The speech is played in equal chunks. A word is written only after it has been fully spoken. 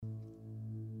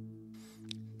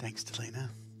Thanks, Delina.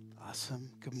 Awesome.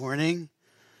 Good morning.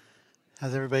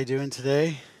 How's everybody doing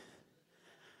today?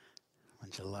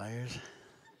 Bunch of liars.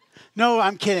 No,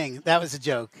 I'm kidding. That was a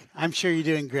joke. I'm sure you're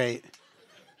doing great.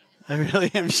 I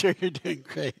really am sure you're doing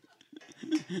great.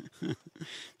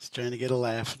 Just trying to get a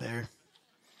laugh there.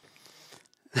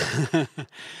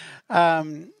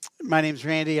 My name's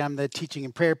Randy. I'm the teaching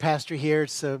and prayer pastor here.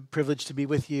 It's a privilege to be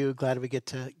with you. Glad we get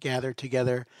to gather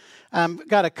together.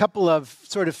 Got a couple of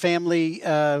sort of family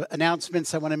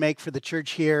announcements I want to make for the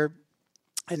church here,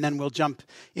 and then we'll jump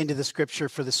into the scripture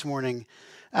for this morning.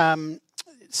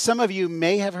 Some of you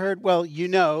may have heard, well, you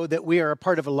know that we are a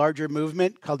part of a larger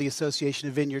movement called the Association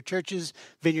of Vineyard Churches,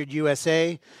 Vineyard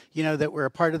USA. You know that we're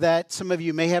a part of that. Some of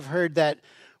you may have heard that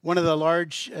one of the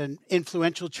large and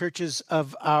influential churches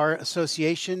of our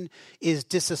association is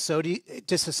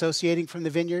disassociating from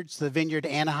the vineyards. The Vineyard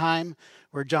Anaheim,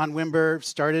 where John Wimber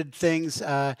started things,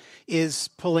 is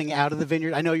pulling out of the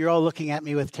vineyard. I know you're all looking at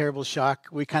me with terrible shock.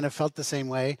 We kind of felt the same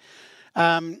way.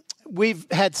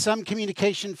 We've had some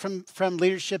communication from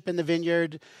leadership in the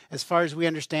vineyard. As far as we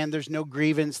understand, there's no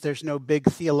grievance. There's no big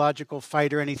theological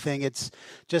fight or anything. It's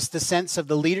just the sense of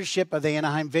the leadership of the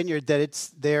Anaheim Vineyard that it's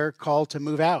their call to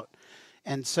move out.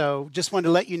 And so just wanted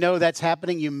to let you know that's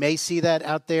happening. You may see that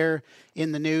out there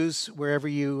in the news wherever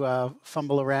you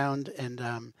fumble around.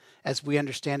 And as we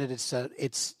understand it,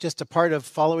 it's just a part of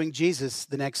following Jesus,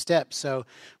 the next step. So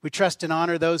we trust and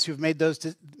honor those who've made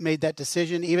that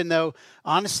decision, even though,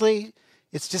 honestly,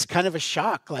 it's just kind of a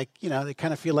shock. Like, they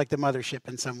kind of feel like the mothership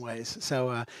in some ways.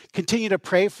 So continue to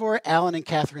pray for Alan and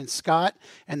Catherine Scott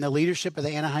and the leadership of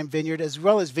the Anaheim Vineyard, as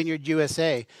well as Vineyard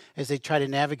USA, as they try to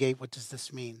navigate what does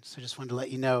this mean. So just wanted to let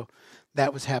you know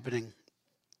that was happening.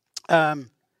 How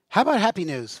about happy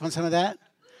news? Want some of that?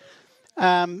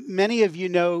 Many of you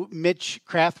know Mitch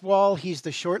Krathwall. He's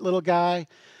the short little guy.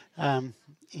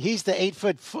 He's the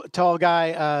 8-foot tall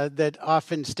guy that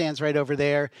often stands right over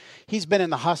there. He's been in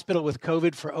the hospital with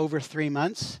COVID for over 3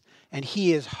 months, and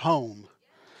he is home,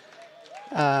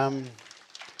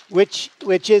 which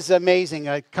is amazing.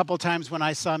 A couple times when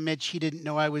I saw Mitch, he didn't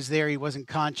know I was there. He wasn't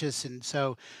conscious, and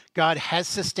so God has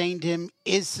sustained him,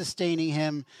 is sustaining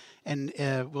him, and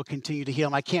will continue to heal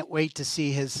him. I can't wait to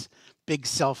see his big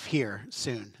self here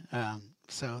soon.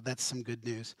 So that's some good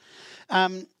news.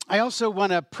 I also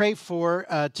want to pray for,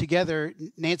 together,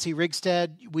 Nancy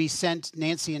Rigstead. We sent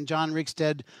Nancy and John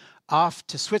Rigstead off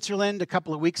to Switzerland a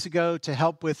couple of weeks ago to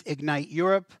help with Ignite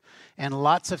Europe and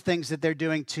lots of things that they're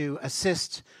doing to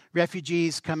assist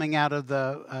refugees coming out of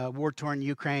the war-torn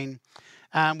Ukraine.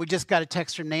 We just got a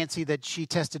text from Nancy that she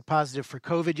tested positive for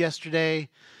COVID yesterday.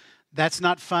 That's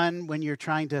not fun when you're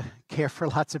trying to care for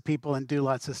lots of people and do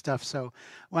lots of stuff. So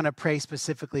I want to pray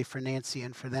specifically for Nancy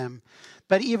and for them.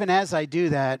 But even as I do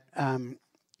that,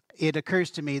 it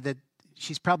occurs to me that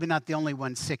she's probably not the only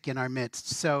one sick in our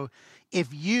midst. So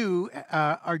if you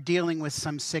are dealing with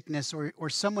some sickness or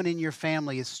someone in your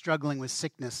family is struggling with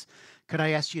sickness, could I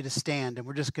ask you to stand? And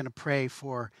we're just going to pray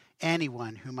for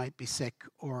anyone who might be sick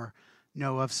or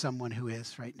know of someone who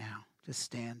is right now. Just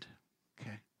stand.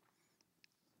 Okay.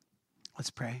 Let's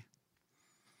pray.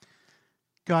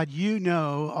 God, you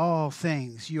know all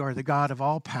things. You are the God of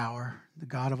all power, the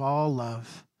God of all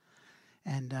love.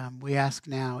 And we ask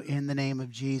now in the name of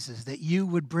Jesus that you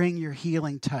would bring your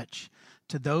healing touch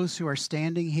to those who are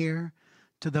standing here,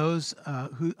 to those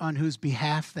on whose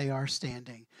behalf they are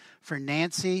standing. For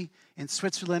Nancy in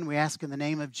Switzerland, we ask in the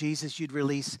name of Jesus you'd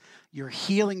release your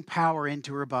healing power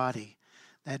into her body.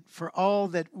 That for all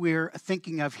that we're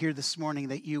thinking of here this morning,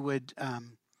 that you would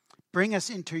bring us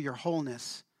into your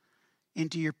wholeness,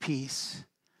 into your peace,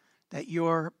 that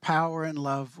your power and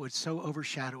love would so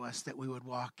overshadow us that we would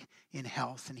walk in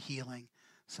health and healing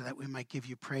so that we might give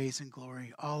you praise and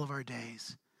glory all of our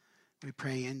days. We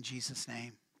pray in Jesus'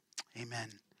 name. Amen.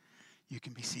 You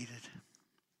can be seated.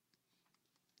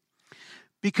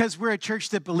 Because we're a church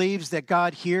that believes that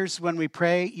God hears when we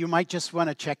pray, you might just want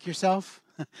to check yourself.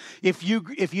 If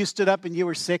you stood up and you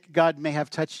were sick, God may have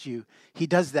touched you. He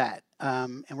does that.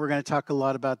 And we're going to talk a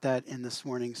lot about that in this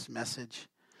morning's message.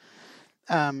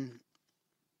 I'm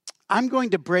going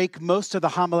to break most of the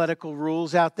homiletical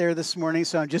rules out there this morning,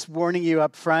 so I'm just warning you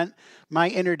up front. My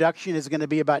introduction is going to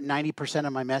be about 90%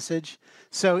 of my message.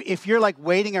 So if you're like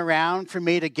waiting around for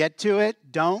me to get to it,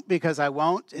 don't, because I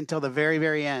won't until the very,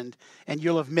 very end, and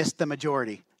you'll have missed the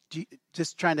majority.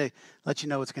 Just trying to let you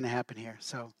know what's going to happen here.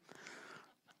 So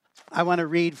I want to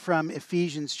read from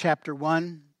Ephesians chapter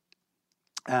 1.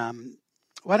 I'm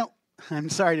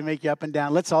sorry to make you up and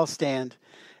down. Let's all stand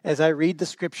as I read the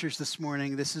scriptures this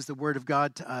morning. This is the word of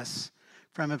God to us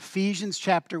from Ephesians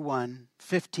chapter 1,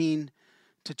 15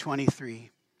 to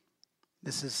 23.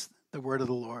 This is the word of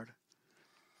the Lord.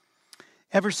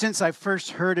 Ever since I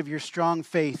first heard of your strong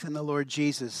faith in the Lord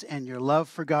Jesus and your love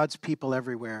for God's people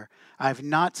everywhere, I've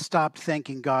not stopped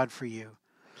thanking God for you.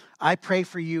 I pray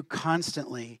for you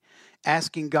constantly,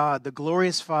 asking God, the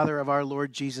glorious Father of our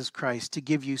Lord Jesus Christ, to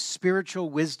give you spiritual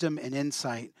wisdom and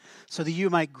insight so that you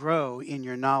might grow in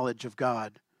your knowledge of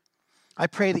God. I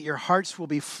pray that your hearts will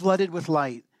be flooded with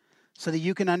light so that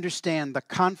you can understand the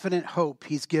confident hope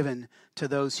he's given to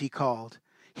those he called,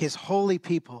 his holy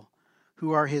people,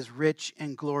 who are his rich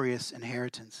and glorious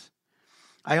inheritance.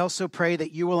 I also pray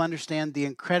that you will understand the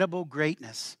incredible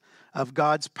greatness of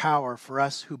God's power for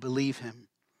us who believe him.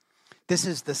 This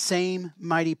is the same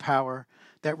mighty power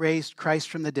that raised Christ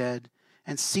from the dead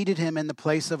and seated him in the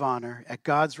place of honor at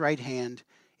God's right hand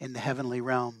in the heavenly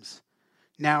realms.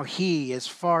 Now he is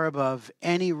far above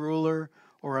any ruler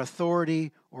or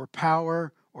authority or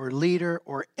power or leader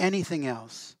or anything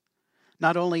else,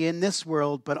 not only in this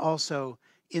world, but also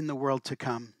in the world to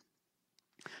come.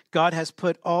 God has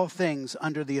put all things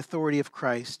under the authority of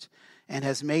Christ and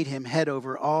has made him head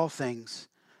over all things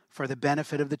for the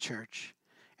benefit of the church.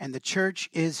 And the church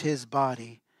is his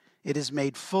body. It is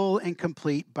made full and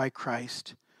complete by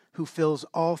Christ, who fills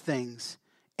all things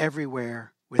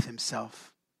everywhere with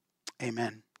himself.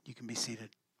 Amen. You can be seated.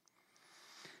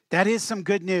 That is some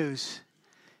good news.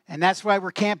 And that's why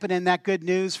we're camping in that good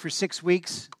news for 6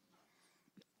 weeks.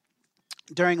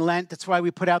 During Lent, that's why we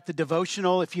put out the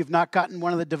devotional. If you've not gotten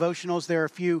one of the devotionals, there are a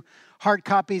few hard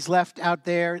copies left out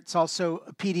there. It's also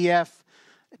a PDF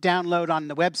download on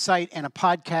the website and a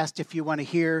podcast if you want to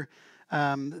hear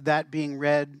that being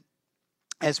read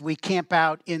as we camp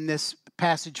out in this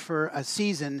passage for a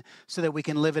season so that we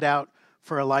can live it out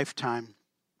for a lifetime.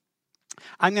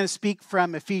 I'm going to speak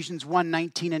from Ephesians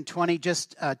 1:19 and 20,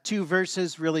 just 2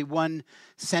 verses, really one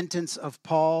sentence of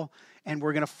Paul. And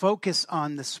we're going to focus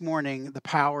on this morning the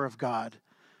power of God.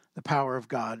 The power of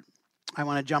God. I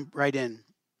want to jump right in.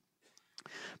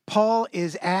 Paul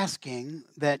is asking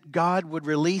that God would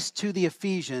release to the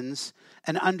Ephesians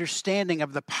an understanding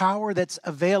of the power that's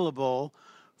available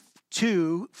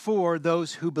for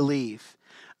those who believe.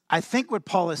 I think what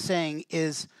Paul is saying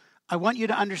is, I want you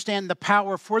to understand the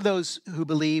power for those who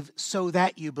believe so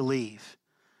that you believe.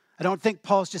 I don't think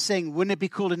Paul's just saying, wouldn't it be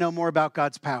cool to know more about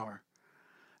God's power?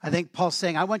 I think Paul's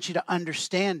saying, I want you to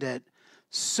understand it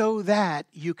so that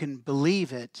you can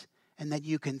believe it and that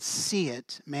you can see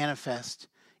it manifest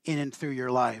in and through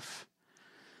your life.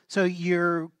 So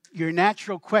your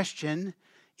natural question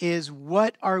is,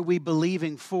 what are we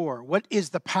believing for? What is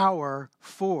the power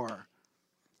for?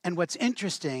 And what's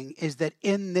interesting is that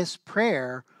in this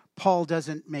prayer, Paul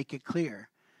doesn't make it clear.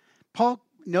 Paul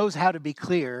knows how to be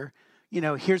clear.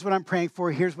 Here's what I'm praying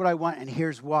for, here's what I want, and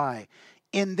here's why.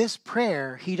 In this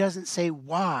prayer, he doesn't say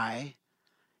why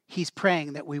he's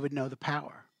praying that we would know the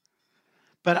power.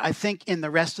 But I think in the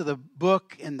rest of the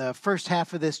book, in the first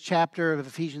half of this chapter of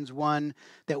Ephesians 1,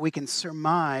 that we can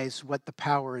surmise what the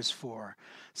power is for.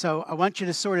 So I want you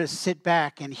to sort of sit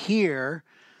back and hear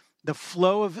the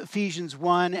flow of Ephesians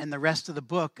 1 and the rest of the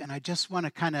book. And I just want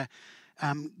to kind of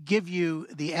give you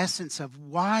the essence of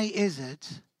why is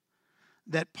it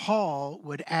that Paul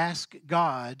would ask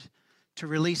God to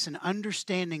release an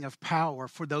understanding of power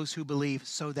for those who believe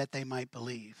so that they might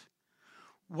believe.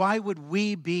 Why would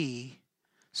we be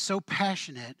so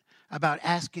passionate about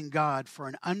asking God for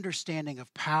an understanding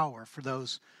of power for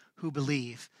those who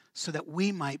believe so that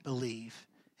we might believe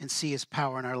and see his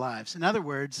power in our lives? In other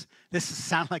words, this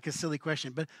sounds like a silly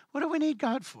question, but what do we need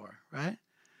God for, right?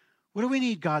 What do we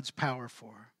need God's power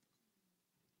for?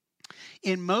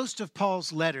 In most of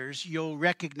Paul's letters, you'll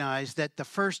recognize that the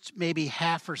first maybe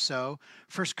half or so,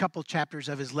 first couple chapters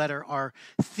of his letter are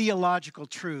theological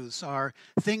truths, are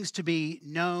things to be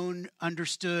known,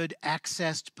 understood,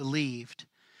 accessed, believed.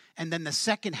 And then the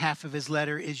second half of his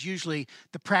letter is usually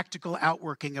the practical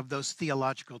outworking of those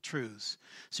theological truths.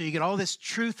 So you get all this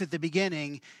truth at the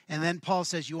beginning, and then Paul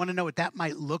says, you want to know what that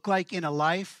might look like in a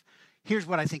life? Here's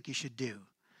what I think you should do.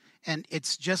 And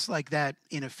it's just like that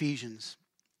in Ephesians.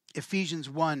 Ephesians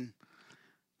 1,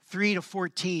 3 to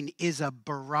 14 is a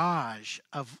barrage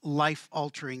of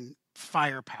life-altering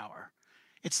firepower.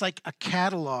 It's like a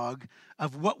catalog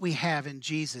of what we have in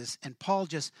Jesus, and Paul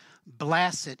just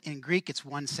blasts it. In Greek, it's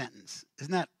one sentence.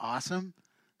 Isn't that awesome?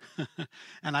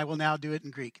 And I will now do it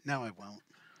in Greek. No, I won't.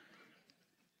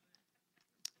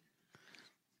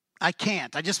 I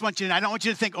can't. I just want you to, I don't want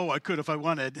you to think, oh, I could if I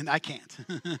wanted, and I can't.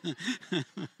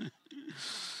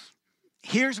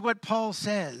 Here's what Paul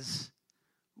says,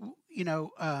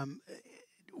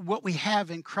 what we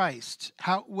have in Christ,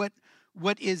 what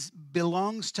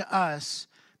belongs to us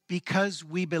because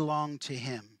we belong to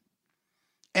him.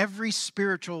 Every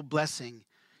spiritual blessing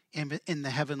in the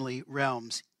heavenly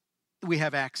realms we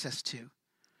have access to.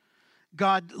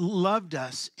 God loved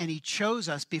us and he chose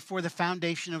us before the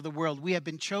foundation of the world. We have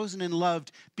been chosen and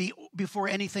loved before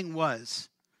anything was.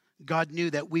 God knew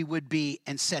that we would be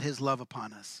and set his love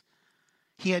upon us.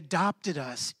 He adopted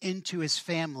us into his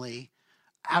family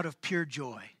out of pure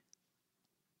joy.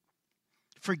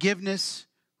 Forgiveness,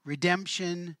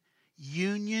 redemption,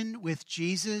 union with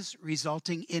Jesus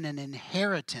resulting in an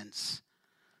inheritance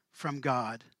from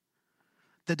God.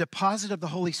 The deposit of the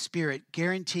Holy Spirit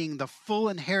guaranteeing the full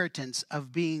inheritance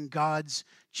of being God's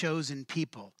chosen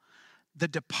people. The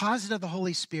deposit of the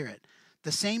Holy Spirit,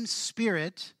 the same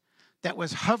Spirit that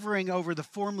was hovering over the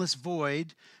formless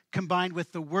void, combined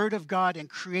with the Word of God and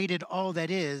created all that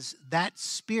is, that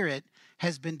Spirit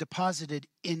has been deposited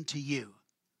into you.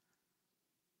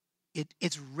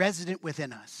 It's resident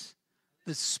within us.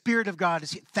 The Spirit of God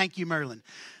is here. Thank you, Merlin.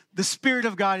 The Spirit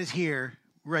of God is here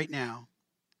right now.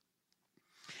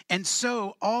 And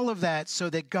so all of that so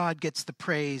that God gets the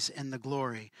praise and the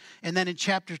glory. And then in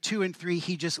chapter 2 and 3,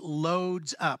 he just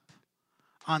loads up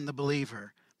on the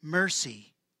believer.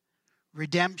 Mercy,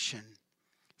 redemption,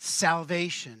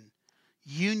 salvation,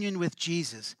 union with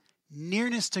Jesus,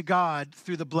 nearness to God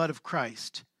through the blood of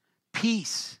Christ,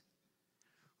 peace,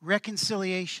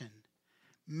 reconciliation,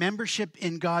 membership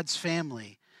in God's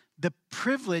family, the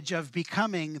privilege of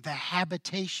becoming the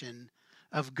habitation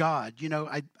of God. You know,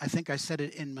 I think I said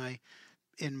it in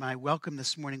my welcome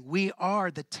this morning. We are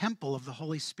the temple of the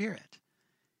Holy Spirit.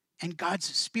 And God's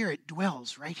Spirit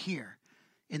dwells right here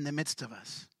in the midst of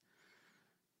us.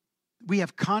 We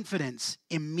have confidence,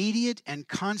 immediate and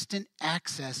constant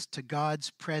access to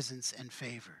God's presence and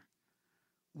favor.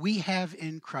 We have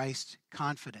in Christ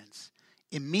confidence,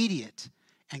 immediate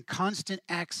and constant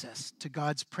access to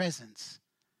God's presence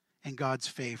and God's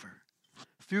favor.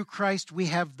 Through Christ, we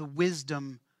have the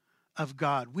wisdom of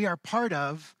God. We are part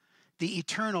of the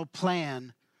eternal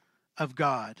plan of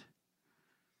God.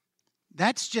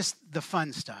 That's just the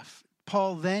fun stuff.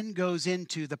 Paul then goes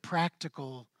into the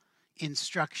practical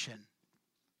instruction.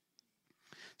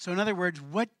 So in other words,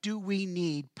 what do we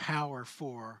need power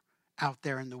for out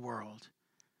there in the world?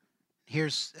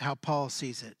 Here's how Paul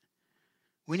sees it.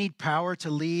 We need power to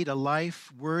lead a life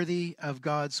worthy of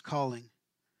God's calling.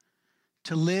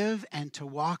 To live and to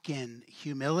walk in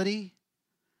humility,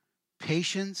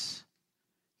 patience,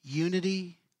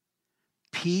 unity,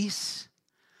 peace,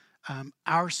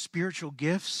 our spiritual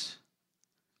gifts,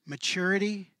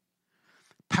 maturity,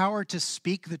 power to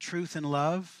speak the truth in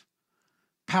love,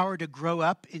 power to grow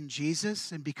up in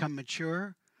Jesus and become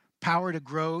mature, power to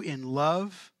grow in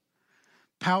love,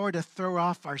 power to throw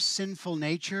off our sinful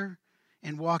nature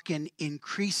and walk in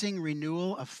increasing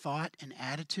renewal of thought and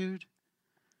attitude.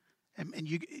 And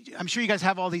I'm sure you guys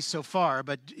have all these so far,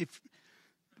 but if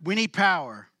we need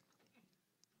power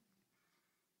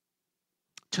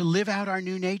to live out our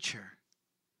new nature,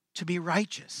 to be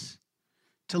righteous,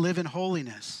 to live in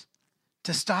holiness,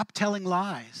 to stop telling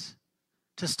lies,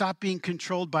 to stop being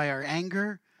controlled by our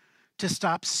anger, to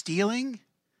stop stealing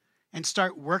and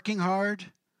start working hard,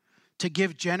 to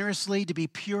give generously, to be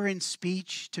pure in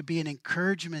speech, to be an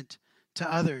encouragement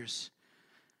to others.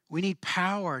 We need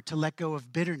power to let go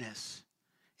of bitterness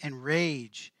and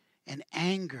rage and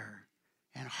anger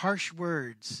and harsh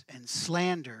words and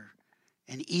slander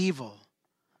and evil.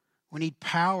 We need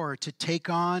power to take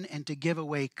on and to give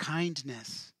away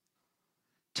kindness,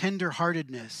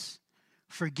 tenderheartedness,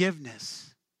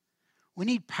 forgiveness. We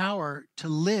need power to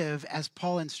live, as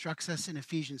Paul instructs us in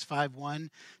Ephesians 5:1,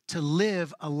 to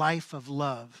live a life of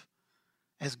love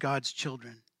as God's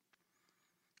children.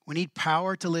 We need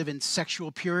power to live in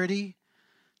sexual purity,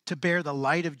 to bear the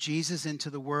light of Jesus into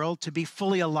the world, to be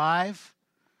fully alive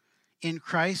in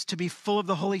Christ, to be full of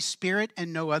the Holy Spirit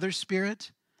and no other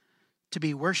spirit, to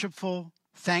be worshipful,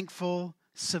 thankful,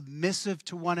 submissive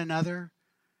to one another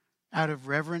out of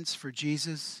reverence for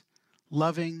Jesus,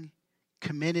 loving,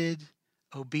 committed,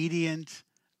 obedient,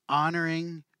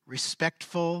 honoring,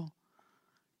 respectful,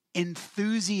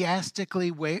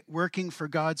 enthusiastically working for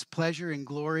God's pleasure and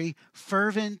glory,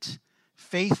 fervent,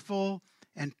 faithful,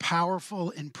 and powerful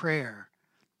in prayer.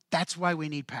 That's why we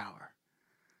need power.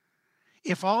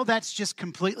 If all that's just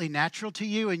completely natural to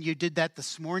you and you did that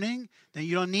this morning, then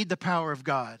you don't need the power of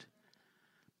God.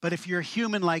 But if you're a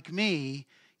human like me,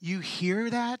 you hear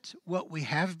that, what we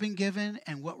have been given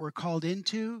and what we're called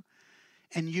into,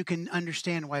 and you can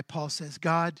understand why Paul says,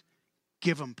 God,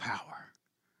 give them power.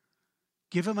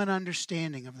 Give them an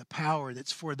understanding of the power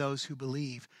that's for those who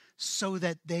believe, so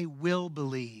that they will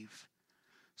believe,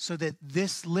 so that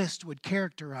this list would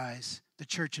characterize the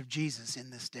church of Jesus in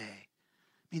this day.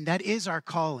 I mean, that is our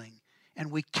calling,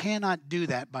 and we cannot do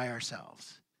that by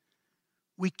ourselves.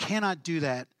 We cannot do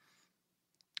that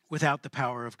without the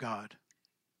power of God.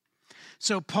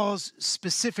 So Paul's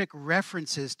specific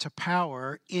references to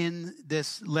power in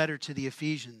this letter to the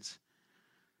Ephesians.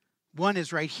 One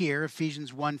is right here,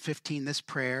 Ephesians 1:15, this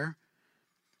prayer.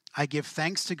 I give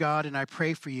thanks to God and I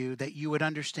pray for you that you would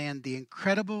understand the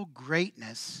incredible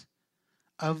greatness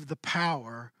of the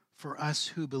power for us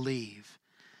who believe.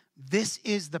 This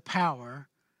is the power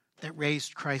that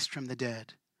raised Christ from the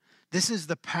dead. This is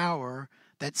the power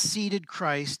that seated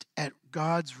Christ at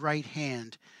God's right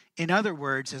hand. In other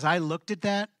words, as I looked at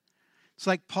that, it's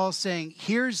like Paul saying,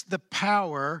 here's the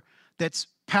power that's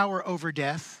power over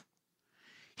death.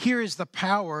 Here is the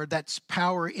power that's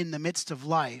power in the midst of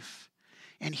life.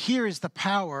 And here is the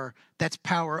power that's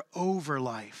power over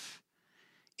life.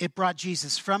 It brought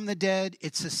Jesus from the dead,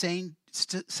 it sustained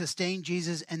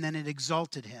Jesus, and then it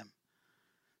exalted him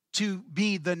to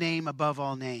be the name above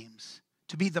all names,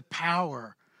 to be the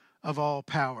power of all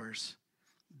powers.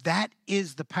 That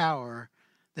is the power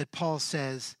that Paul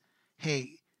says,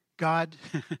 hey, God,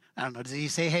 I don't know, does he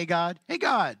say, hey, God? Hey,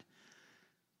 God,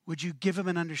 would you give them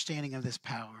an understanding of this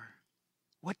power,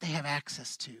 what they have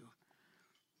access to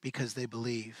because they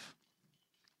believe?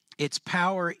 It's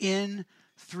power in,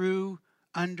 through,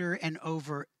 under, and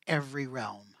over every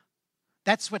realm.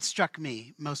 That's what struck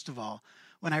me most of all.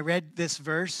 When I read this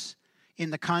verse in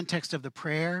the context of the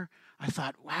prayer, I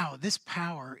thought, wow, this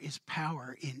power is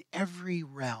power in every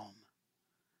realm.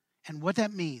 And what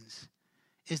that means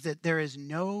is that there is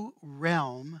no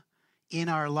realm in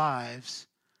our lives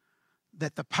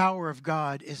that the power of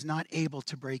God is not able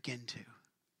to break into.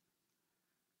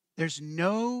 There's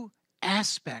no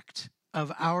aspect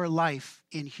of our life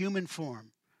in human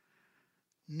form,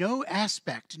 no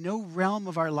aspect, no realm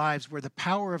of our lives where the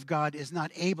power of God is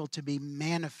not able to be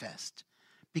manifest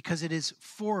because it is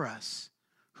for us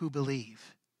who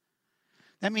believe.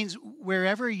 That means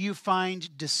wherever you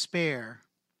find despair,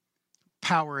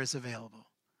 power is available.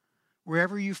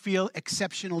 Wherever you feel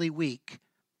exceptionally weak,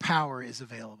 power is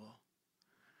available.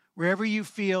 Wherever you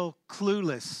feel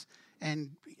clueless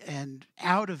and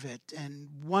out of it and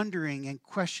wondering and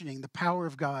questioning, the power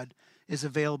of God is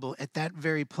available at that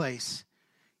very place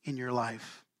in your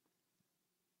life.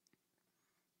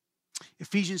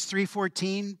 Ephesians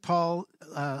 3:14, Paul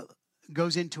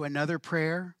goes into another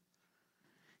prayer.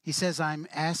 He says, I'm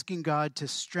asking God to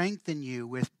strengthen you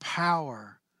with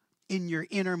power in your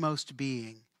innermost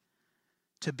being,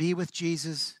 to be with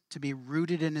Jesus, to be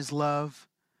rooted in his love.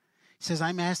 He says,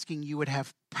 I'm asking you would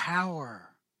have power,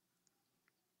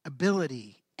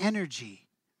 ability, energy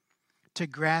to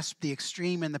grasp the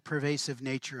extreme and the pervasive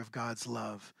nature of God's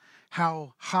love.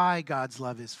 How high God's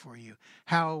love is for you,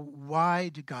 how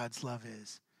wide God's love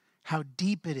is, how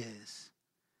deep it is,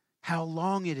 how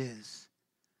long it is.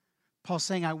 Paul's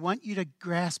saying, I want you to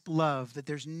grasp love, that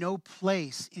there's no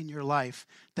place in your life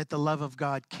that the love of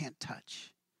God can't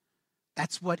touch.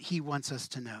 That's what he wants us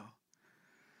to know.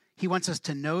 He wants us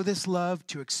to know this love,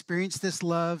 to experience this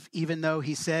love, even though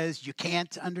he says you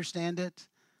can't understand it.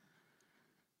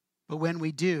 But when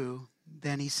we do,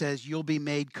 then he says you'll be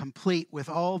made complete with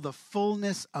all the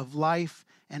fullness of life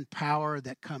and power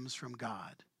that comes from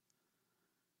God.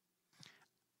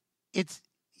 It's,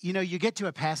 you get to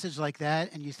a passage like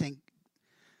that and you think,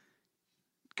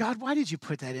 God, why did you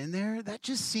put that in there? That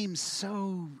just seems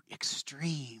so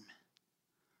extreme.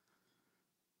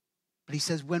 But he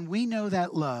says, when we know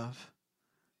that love,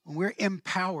 when we're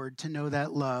empowered to know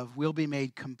that love, we'll be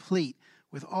made complete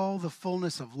with all the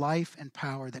fullness of life and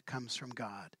power that comes from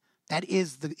God. That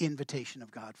is the invitation of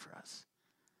God for us.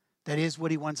 That is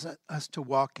what he wants us to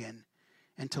walk in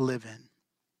and to live in.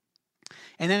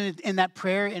 And then in that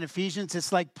prayer in Ephesians,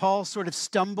 it's like Paul sort of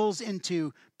stumbles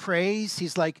into praise.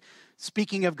 He's like,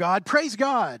 speaking of God, praise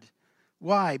God.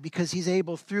 Why? Because he's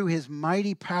able, through his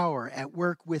mighty power at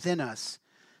work within us,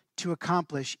 to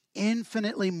accomplish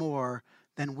infinitely more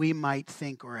than we might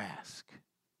think or ask.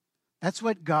 That's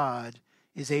what God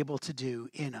is able to do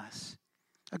in us.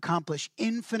 Accomplish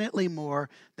infinitely more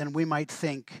than we might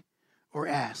think or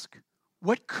ask.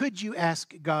 What could you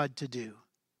ask God to do?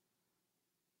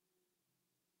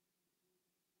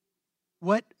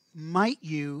 What might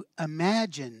you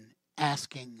imagine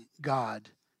asking God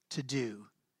to do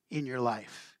in your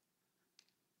life?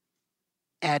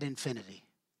 Ad infinity.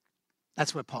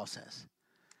 That's what Paul says.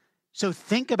 So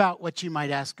think about what you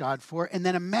might ask God for, and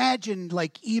then imagine,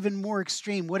 like, even more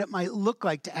extreme, what it might look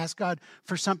like to ask God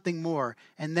for something more.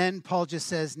 And then Paul just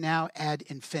says, now ad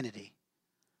infinity.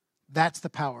 That's the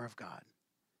power of God.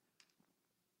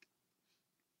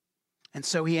 And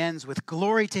so he ends with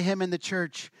glory to him in the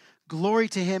church, Glory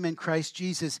to him in Christ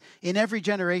Jesus in every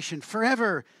generation,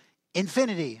 forever.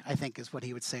 Infinity, I think is what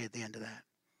he would say at the end of that.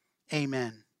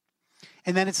 Amen.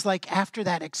 And then it's like after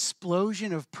that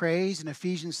explosion of praise in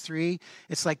Ephesians 3,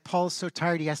 it's like Paul's so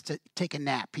tired he has to take a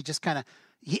nap. He just kind of,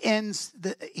 he ends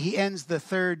the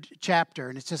third chapter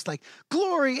and it's just like,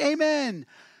 glory, amen.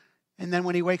 And then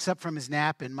when he wakes up from his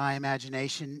nap, in my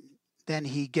imagination, then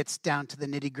he gets down to the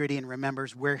nitty-gritty and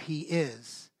remembers where he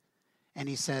is. And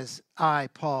he says, I,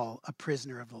 Paul, a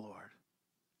prisoner of the Lord.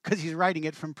 Because he's writing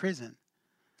it from prison.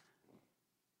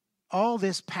 All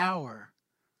this power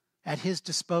at his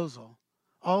disposal,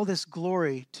 all this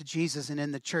glory to Jesus and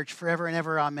in the church forever and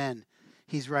ever, amen.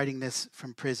 He's writing this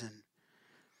from prison.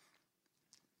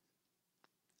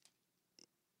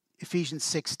 Ephesians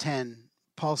 6:10,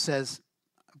 Paul says,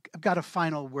 I've got a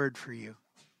final word for you.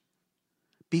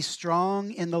 Be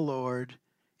strong in the Lord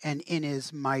and in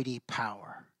his mighty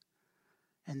power.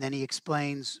 And then he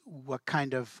explains what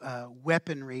kind of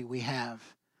weaponry we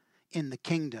have in the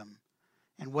kingdom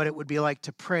and what it would be like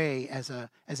to pray as a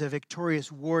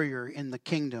victorious warrior in the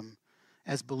kingdom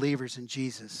as believers in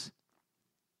Jesus.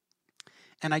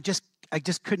 And I just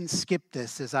couldn't skip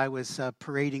this as I was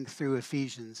parading through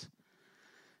Ephesians.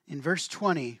 In verse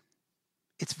 20,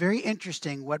 it's very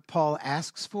interesting what Paul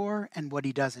asks for and what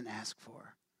he doesn't ask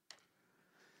for.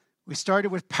 We started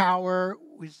with power.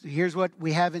 Here's what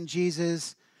we have in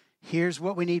Jesus. Here's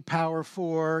what we need power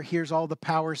for. Here's all the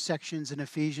power sections in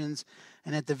Ephesians.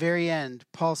 And at the very end,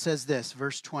 Paul says this,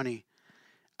 verse 20.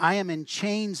 I am in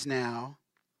chains now,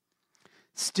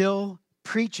 still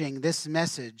preaching this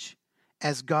message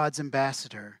as God's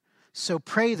ambassador. So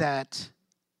pray that,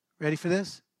 ready for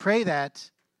this? Pray that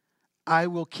I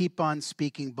will keep on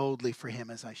speaking boldly for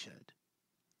him as I should.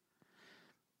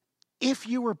 If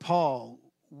you were Paul,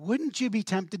 wouldn't you be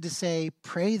tempted to say,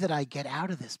 pray that I get out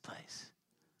of this place?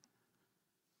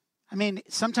 I mean,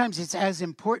 sometimes it's as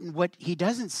important what he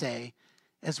doesn't say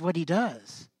as what he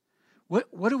does.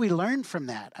 What do we learn from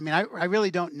that? I mean, I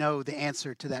really don't know the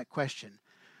answer to that question.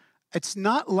 It's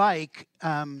not like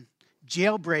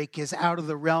jailbreak is out of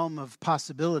the realm of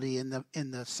possibility in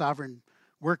the sovereign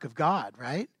work of God,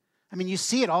 right? I mean, you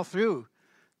see it all through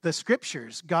the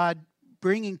scriptures, God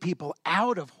bringing people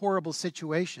out of horrible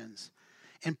situations.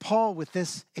 And Paul, with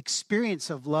this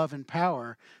experience of love and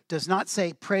power, does not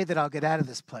say, pray that I'll get out of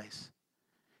this place.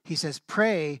 He says,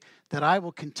 pray that I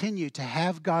will continue to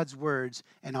have God's words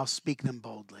and I'll speak them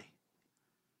boldly.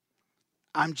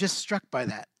 I'm just struck by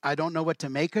that. I don't know what to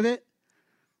make of it.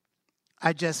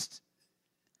 I just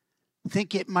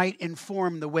think it might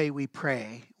inform the way we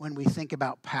pray when we think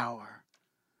about power.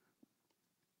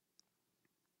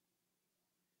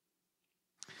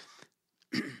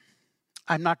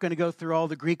 I'm not going to go through all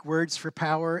the Greek words for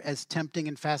power, as tempting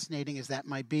and fascinating as that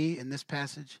might be in this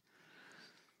passage.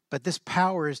 But this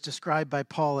power is described by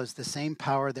Paul as the same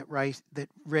power that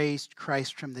raised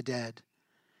Christ from the dead.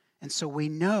 And so we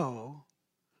know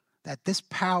that this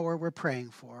power we're praying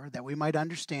for, that we might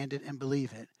understand it and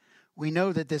believe it, we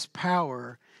know that this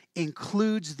power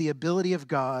includes the ability of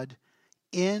God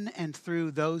in and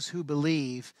through those who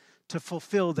believe to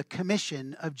fulfill the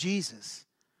commission of Jesus.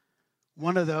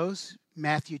 One of those,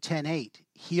 Matthew 10:8,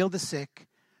 heal the sick,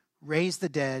 raise the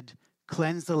dead,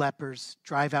 cleanse the lepers,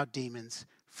 drive out demons.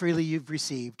 Freely you've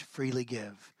received, freely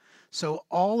give. So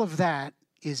all of that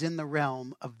is in the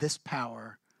realm of this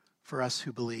power for us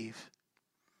who believe.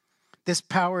 This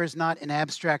power is not an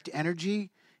abstract energy.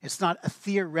 It's not a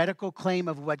theoretical claim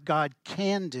of what God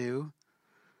can do,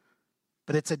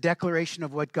 but it's a declaration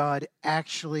of what God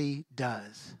actually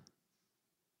does.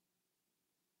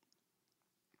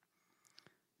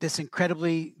 This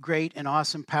incredibly great and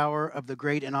awesome power of the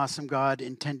great and awesome God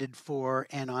intended for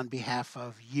and on behalf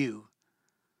of you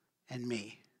and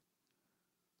me.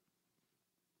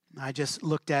 I just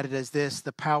looked at it as this: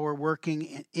 the power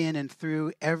working in and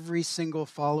through every single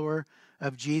follower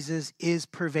of Jesus is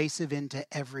pervasive into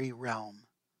every realm.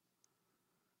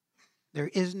 There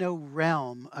is no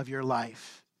realm of your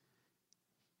life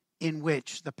in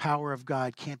which the power of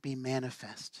God can't be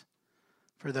manifest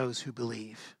for those who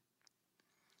believe.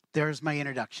 There's my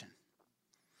introduction.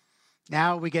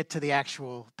 Now we get to the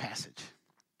actual passage.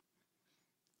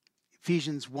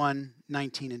 Ephesians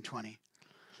 1:19 and 20.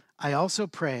 I also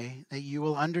pray that you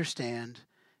will understand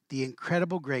the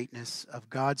incredible greatness of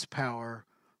God's power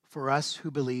for us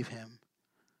who believe him.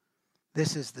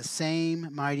 This is the same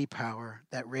mighty power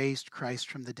that raised Christ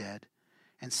from the dead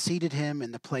and seated him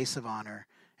in the place of honor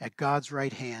at God's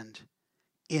right hand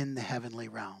in the heavenly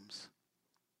realms.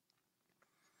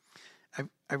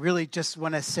 I really just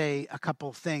want to say a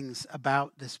couple things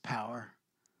about this power.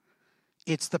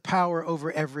 It's the power over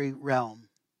every realm.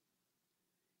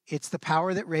 It's the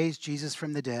power that raised Jesus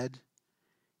from the dead.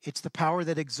 It's the power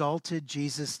that exalted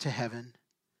Jesus to heaven.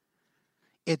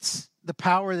 It's the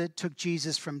power that took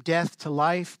Jesus from death to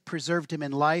life, preserved him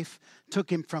in life,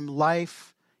 took him from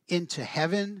life into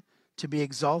heaven to be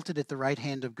exalted at the right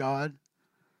hand of God,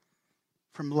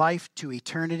 from life to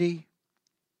eternity.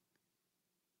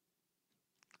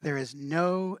 There is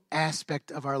no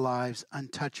aspect of our lives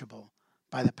untouchable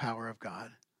by the power of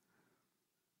God.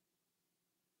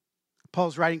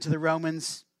 Paul's writing to the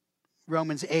Romans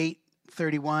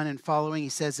 8:31 and following. He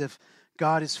says, if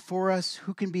God is for us,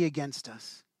 who can be against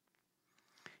us?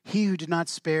 He who did not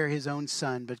spare his own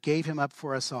son, but gave him up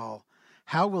for us all,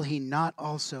 how will he not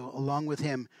also, along with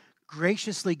him,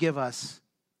 graciously give us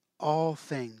all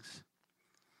things?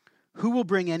 Who will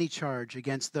bring any charge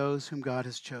against those whom God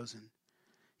has chosen?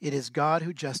 It is God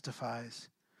who justifies.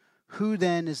 Who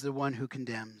then is the one who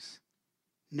condemns?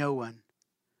 No one.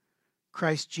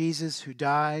 Christ Jesus, who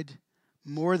died,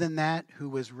 more than that, who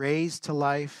was raised to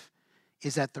life,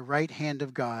 is at the right hand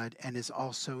of God and is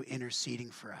also interceding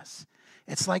for us.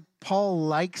 It's like Paul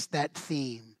likes that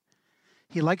theme.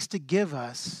 He likes to give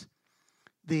us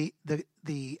the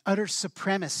utter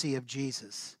supremacy of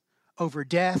Jesus over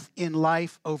death, in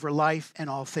life, over life, and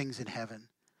all things in heaven.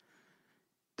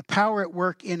 The power at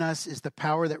work in us is the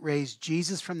power that raised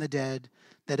Jesus from the dead,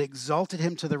 that exalted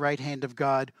him to the right hand of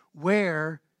God,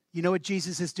 where, you know what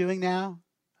Jesus is doing now?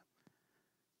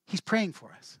 He's praying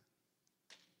for us.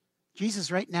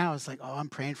 Jesus right now is like, oh, I'm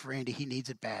praying for Andy. He needs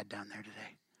it bad down there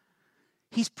today.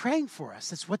 He's praying for us.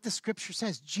 That's what the scripture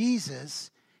says.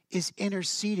 Jesus is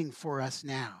interceding for us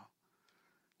now,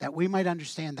 that we might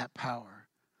understand that power,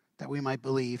 that we might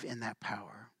believe in that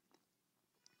power.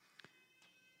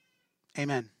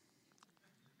 Amen.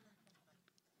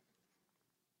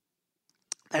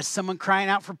 That's someone crying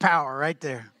out for power right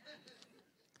there.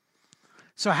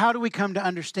 So how do we come to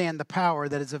understand the power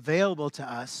that is available to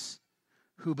us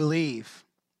who believe?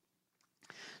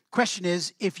 Question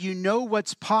is, if you know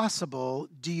what's possible,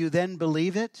 do you then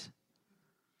believe it?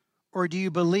 Or do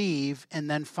you believe and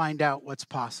then find out what's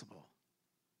possible?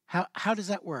 How does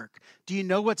that work? Do you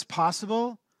know what's possible?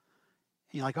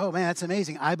 And you're like, oh man, that's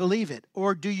amazing. I believe it.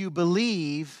 Or do you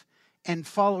believe and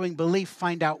following belief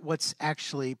find out what's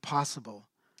actually possible?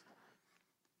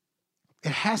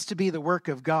 It has to be the work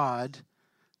of God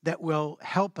that will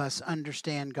help us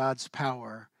understand God's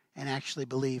power and actually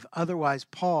believe. Otherwise,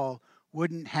 Paul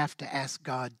wouldn't have to ask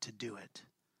God to do it.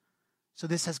 So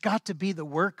this has got to be the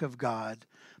work of God,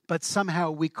 but somehow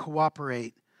we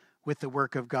cooperate with the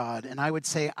work of God. And I would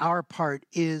say our part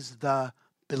is the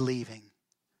believing.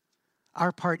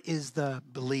 Our part is the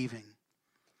believing.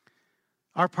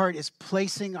 Our part is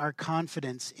placing our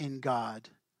confidence in God,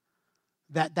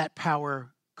 that that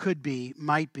power could be,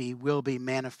 might be, will be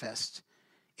manifest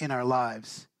in our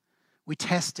lives. We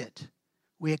test it.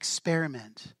 We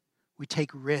experiment. We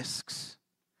take risks.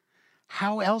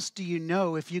 How else do you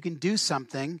know if you can do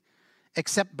something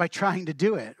except by trying to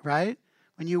do it, right?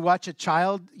 When you watch a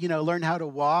child, learn how to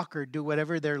walk or do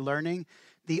whatever they're learning,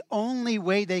 the only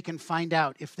way they can find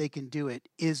out if they can do it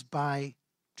is by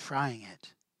trying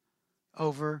it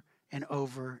over and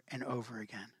over and over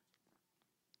again.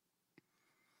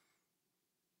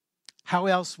 How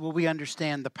else will we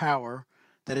understand the power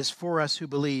that is for us who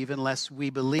believe unless we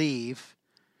believe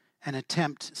and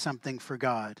attempt something for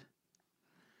God?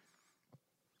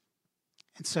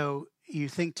 And so you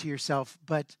think to yourself,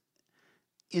 but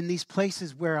in these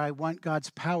places where I want God's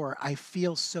power, I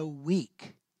feel so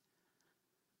weak.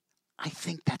 I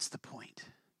think that's the point.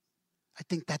 I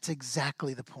think that's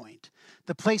exactly the point.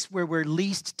 The place where we're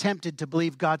least tempted to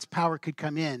believe God's power could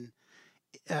come in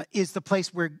is the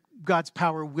place where God's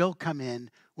power will come in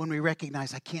when we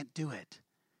recognize I can't do it.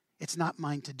 It's not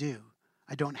mine to do.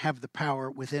 I don't have the power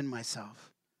within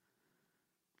myself.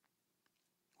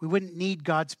 We wouldn't need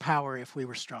God's power if we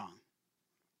were strong.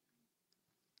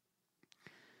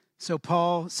 So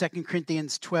Paul, 2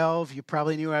 Corinthians 12, you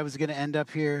probably knew I was going to end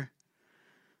up here.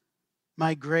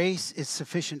 My grace is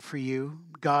sufficient for you,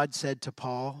 God said to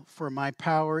Paul, for my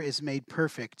power is made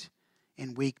perfect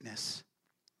in weakness.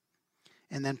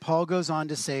 And then Paul goes on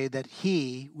to say that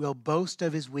he will boast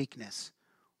of his weakness.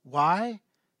 Why?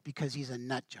 Because he's a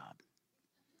nut job.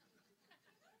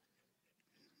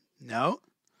 No.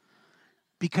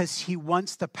 Because he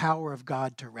wants the power of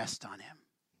God to rest on him.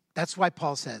 That's why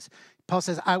Paul says,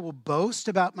 I will boast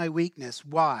about my weakness.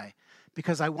 Why?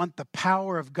 Because I want the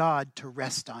power of God to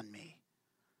rest on me.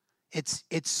 It's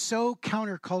so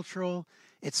countercultural.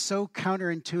 It's so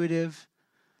counterintuitive.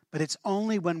 But it's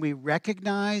only when we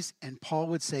recognize, and Paul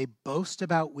would say, boast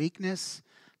about weakness,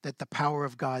 that the power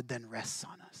of God then rests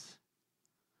on us.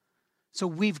 So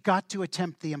we've got to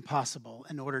attempt the impossible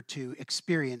in order to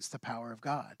experience the power of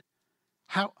God.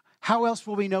 How else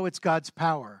will we know it's God's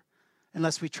power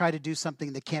unless we try to do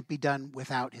something that can't be done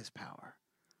without his power?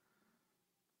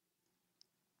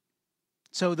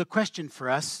 So the question for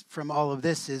us from all of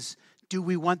this is, do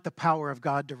we want the power of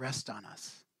God to rest on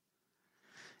us?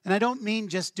 And I don't mean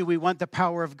just do we want the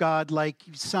power of God like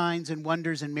signs and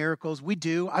wonders and miracles. We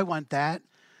do. I want that.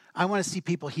 I want to see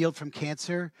people healed from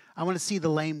cancer. I want to see the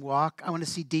lame walk. I want to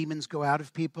see demons go out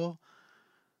of people.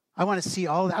 I want to see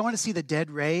all that. I want to see the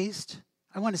dead raised.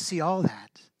 I want to see all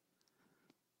that.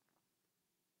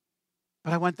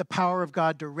 But I want the power of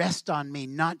God to rest on me,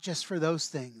 not just for those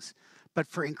things, but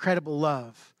for incredible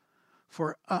love,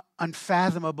 for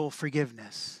unfathomable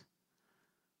forgiveness,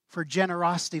 for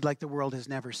generosity like the world has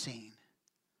never seen.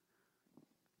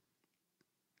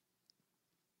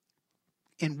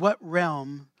 In what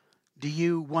realm do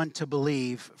you want to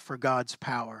believe for God's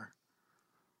power?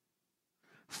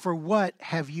 For what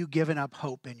have you given up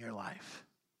hope in your life?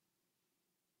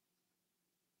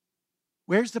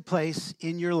 Where's the place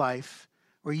in your life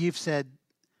where you've said,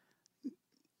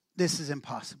 this is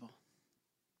impossible?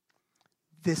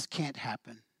 This can't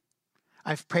happen.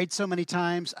 I've prayed so many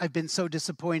times. I've been so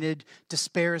disappointed.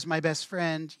 Despair is my best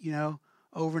friend,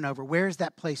 over and over. Where's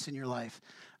that place in your life?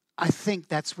 I think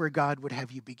that's where God would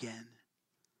have you begin.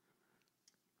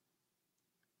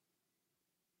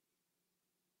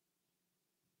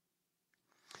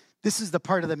 This is the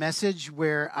part of the message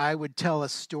where I would tell a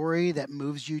story that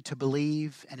moves you to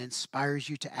believe and inspires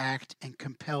you to act and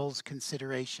compels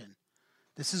consideration.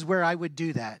 This is where I would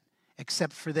do that,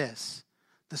 except for this.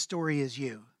 The story is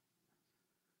you.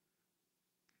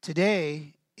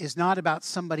 Today is not about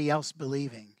somebody else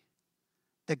believing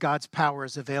that God's power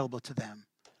is available to them.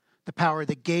 The power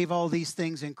that gave all these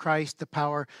things in Christ, the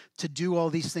power to do all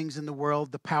these things in the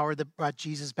world, the power that brought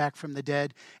Jesus back from the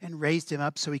dead and raised him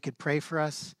up so he could pray for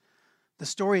us. The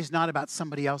story is not about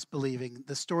somebody else believing.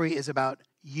 The story is about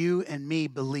you and me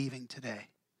believing today.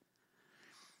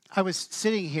 I was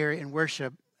sitting here in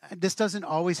worship. This doesn't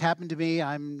always happen to me.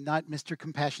 I'm not Mr.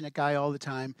 Compassionate Guy all the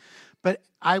time. But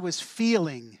I was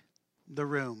feeling the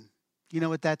room. You know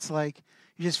what that's like?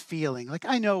 You're just feeling. Like,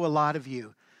 I know a lot of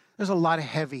you. There's a lot of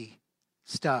heavy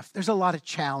stuff. There's a lot of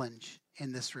challenge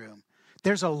in this room.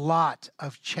 There's a lot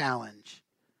of challenge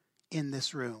in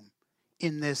this room,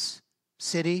 in this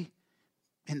city,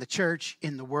 in the church,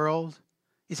 in the world.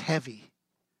 It's heavy.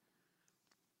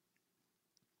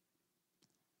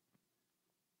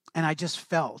 And I just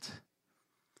felt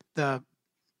the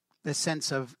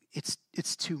sense of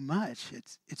it's too much.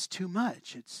 It's too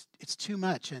much. It's too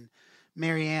much. And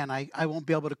Marianne, I won't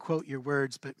be able to quote your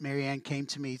words, but Marianne came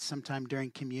to me sometime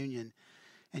during communion,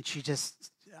 and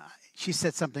she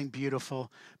said something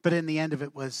beautiful. But in the end of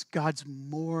it was, God's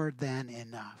more than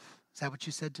enough. Is that what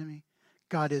you said to me?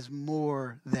 God is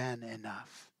more than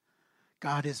enough.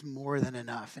 God is more than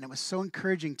enough. And it was so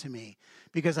encouraging to me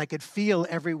because I could feel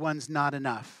everyone's not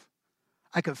enough.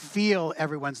 I could feel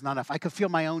everyone's not enough. I could feel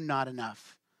my own not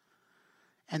enough.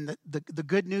 And the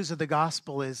good news of the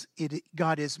gospel is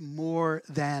God is more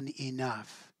than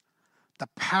enough. The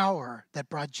power that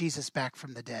brought Jesus back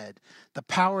from the dead, the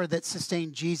power that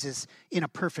sustained Jesus in a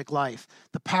perfect life,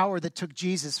 the power that took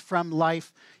Jesus from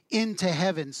life into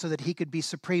heaven so that he could be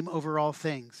supreme over all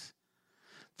things,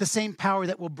 the same power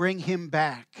that will bring him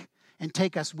back and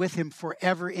take us with him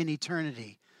forever in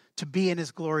eternity to be in his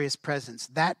glorious presence.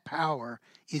 That power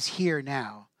is here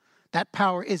now. That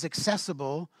power is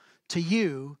accessible to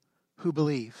you who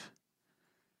believe.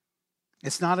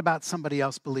 It's not about somebody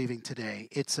else believing today.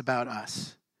 It's about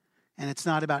us. And it's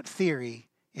not about theory.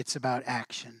 It's about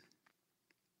action.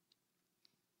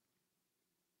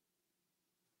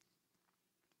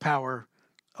 Power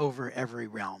over every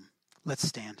realm. Let's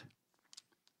stand.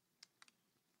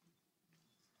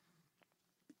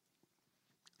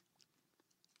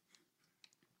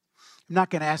 I'm not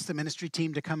going to ask the ministry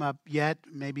team to come up yet.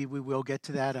 Maybe we will get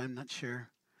to that. I'm not sure.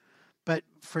 But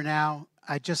for now,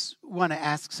 I just want to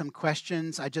ask some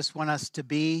questions. I just want us to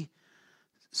be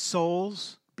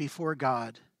souls before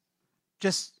God.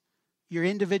 Just your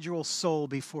individual soul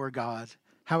before God.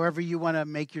 However you want to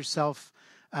make yourself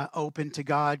open to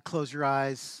God. Close your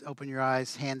eyes, open your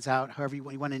eyes, hands out. However you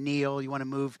want to kneel, you want to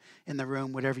move in the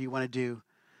room, whatever you want to do.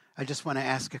 I just want to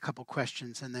ask a couple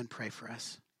questions and then pray for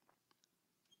us.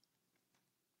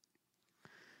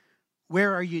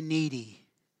 Where are you needy?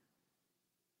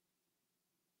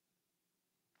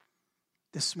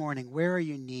 This morning, where are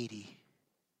you needy?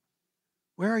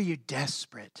 Where are you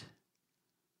desperate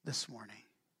this morning?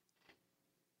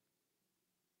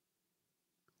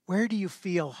 Where do you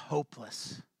feel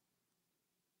hopeless?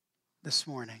 this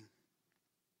morning?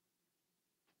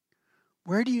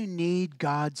 Where do you need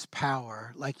God's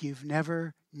power like you've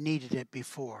never needed it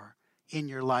before in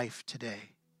your life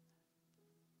today?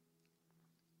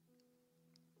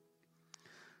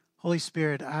 Holy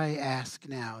Spirit, I ask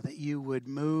now that you would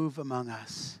move among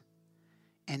us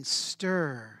and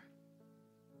stir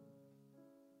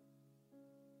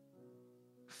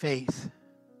faith.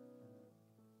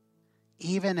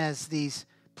 Even as these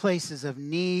places of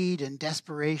need and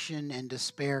desperation and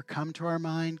despair come to our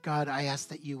mind, God, I ask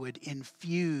that you would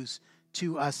infuse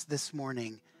to us this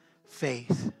morning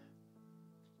faith.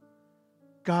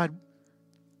 God,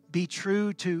 be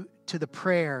true to the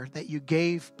prayer that you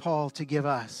gave Paul to give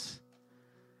us.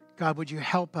 God, would you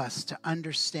help us to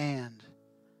understand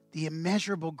the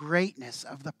immeasurable greatness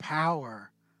of the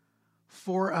power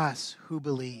for us who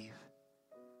believe,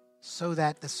 so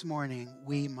that this morning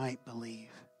we might believe.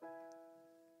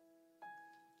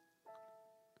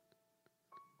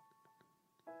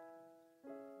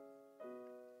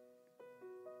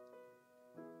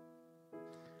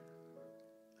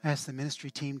 I ask the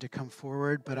ministry team to come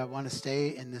forward, but I want to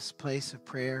stay in this place of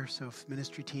prayer. So if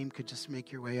ministry team could just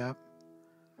make your way up.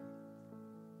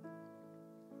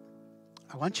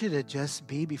 I want you to just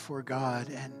be before God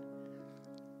and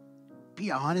be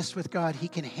honest with God. He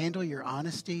can handle your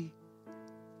honesty.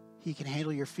 He can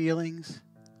handle your feelings.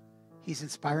 He's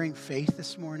inspiring faith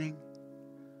this morning.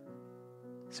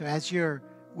 So as you're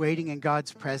waiting in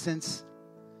God's presence,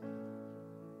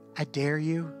 I dare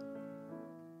you.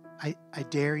 I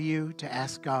dare you to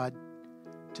ask God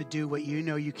to do what you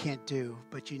know you can't do,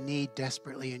 but you need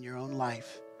desperately in your own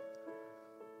life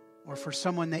or for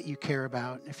someone that you care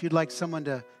about. If you'd like someone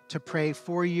to pray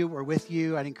for you or with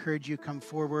you, I'd encourage you to come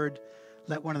forward.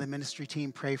 Let one of the ministry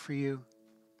team pray for you.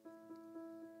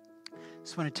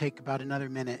 Just want to take about another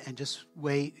minute and just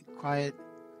wait, quiet.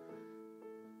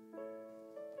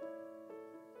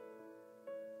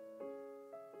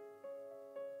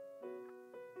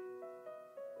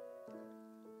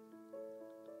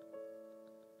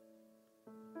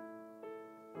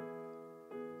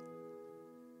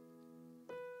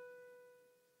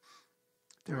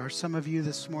 There are some of you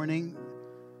this morning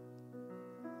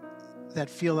that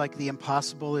feel like the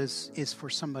impossible is for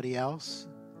somebody else.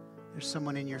 There's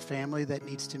someone in your family that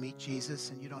needs to meet Jesus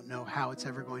and you don't know how it's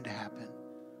ever going to happen.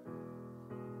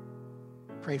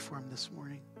 Pray for him this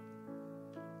morning.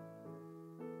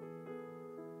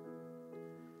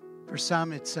 For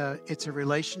some, it's a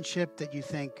relationship that you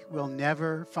think will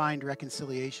never find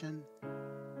reconciliation.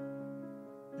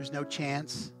 There's no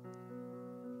chance.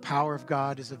 The power of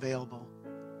God is available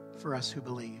for us who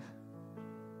believe.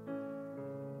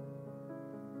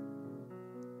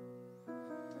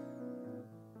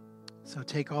 So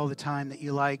take all the time that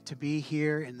you like to be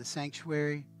here in the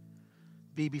sanctuary,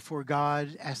 be before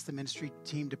God, ask the ministry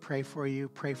team to pray for you,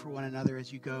 pray for one another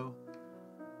as you go.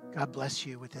 God bless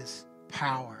you with his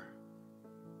power.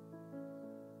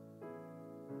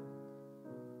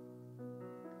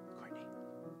 Courtney,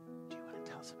 do you want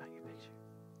to tell us about your picture?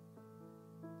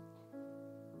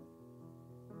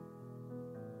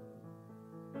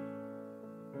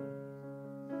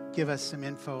 Give us some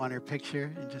info on her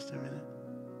picture in just a minute.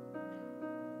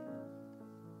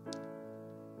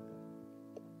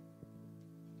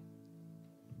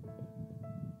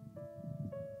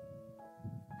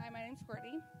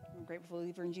 I'm a grateful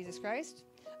believer in Jesus Christ.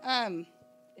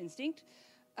 Instinct.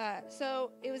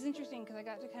 So it was interesting because I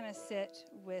got to kind of sit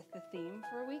with the theme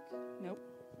for a week. Nope.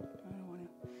 I don't want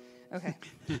to. Okay.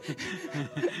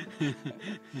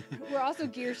 We're also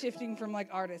gear shifting from like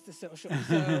artist to social.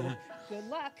 So good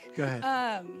luck. Go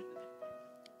ahead.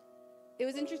 It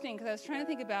was interesting because I was trying to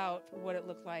think about what it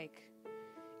looked like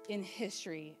in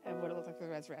history of what it looked like for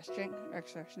the resurrection.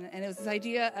 And it was this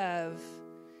idea of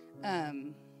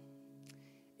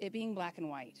it being black and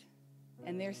white,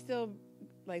 and there's still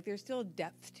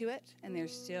depth to it, and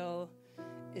there's still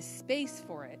is space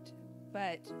for it,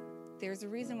 but there's a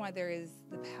reason why there is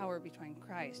the power behind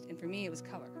Christ. And for me, it was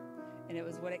color, and it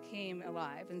was what it came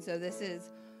alive. And so this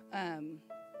is,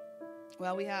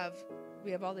 we have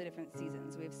all the different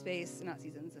seasons. We have space, not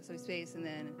seasons, so space, and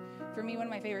then for me, one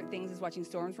of my favorite things is watching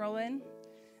storms roll in.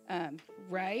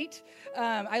 Right?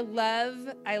 I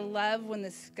love when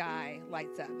the sky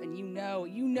lights up and you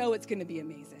know it's going to be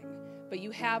amazing, but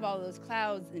you have all those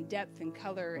clouds and depth and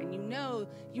color, and you know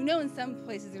in some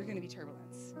places there's going to be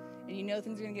turbulence, and you know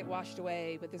things are going to get washed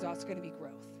away, but there's also going to be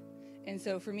growth. And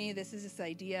so for me, this is this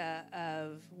idea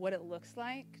of what it looks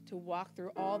like to walk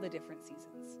through all the different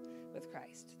seasons with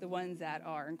Christ, the ones that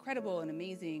are incredible and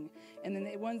amazing, and then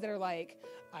the ones that are like,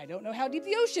 I don't know how deep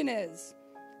the ocean is.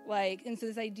 And so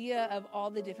this idea of all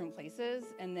the different places,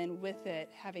 and then with it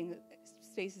having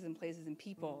spaces and places and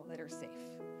people that are safe.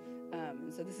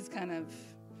 And so this is kind of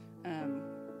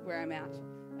where I'm at.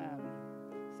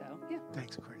 Yeah.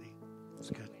 Thanks, Courtney. That's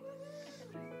good.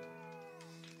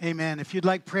 Amen. If you'd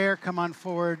like prayer, come on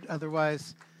forward.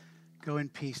 Otherwise, go in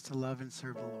peace to love and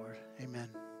serve the Lord. Amen.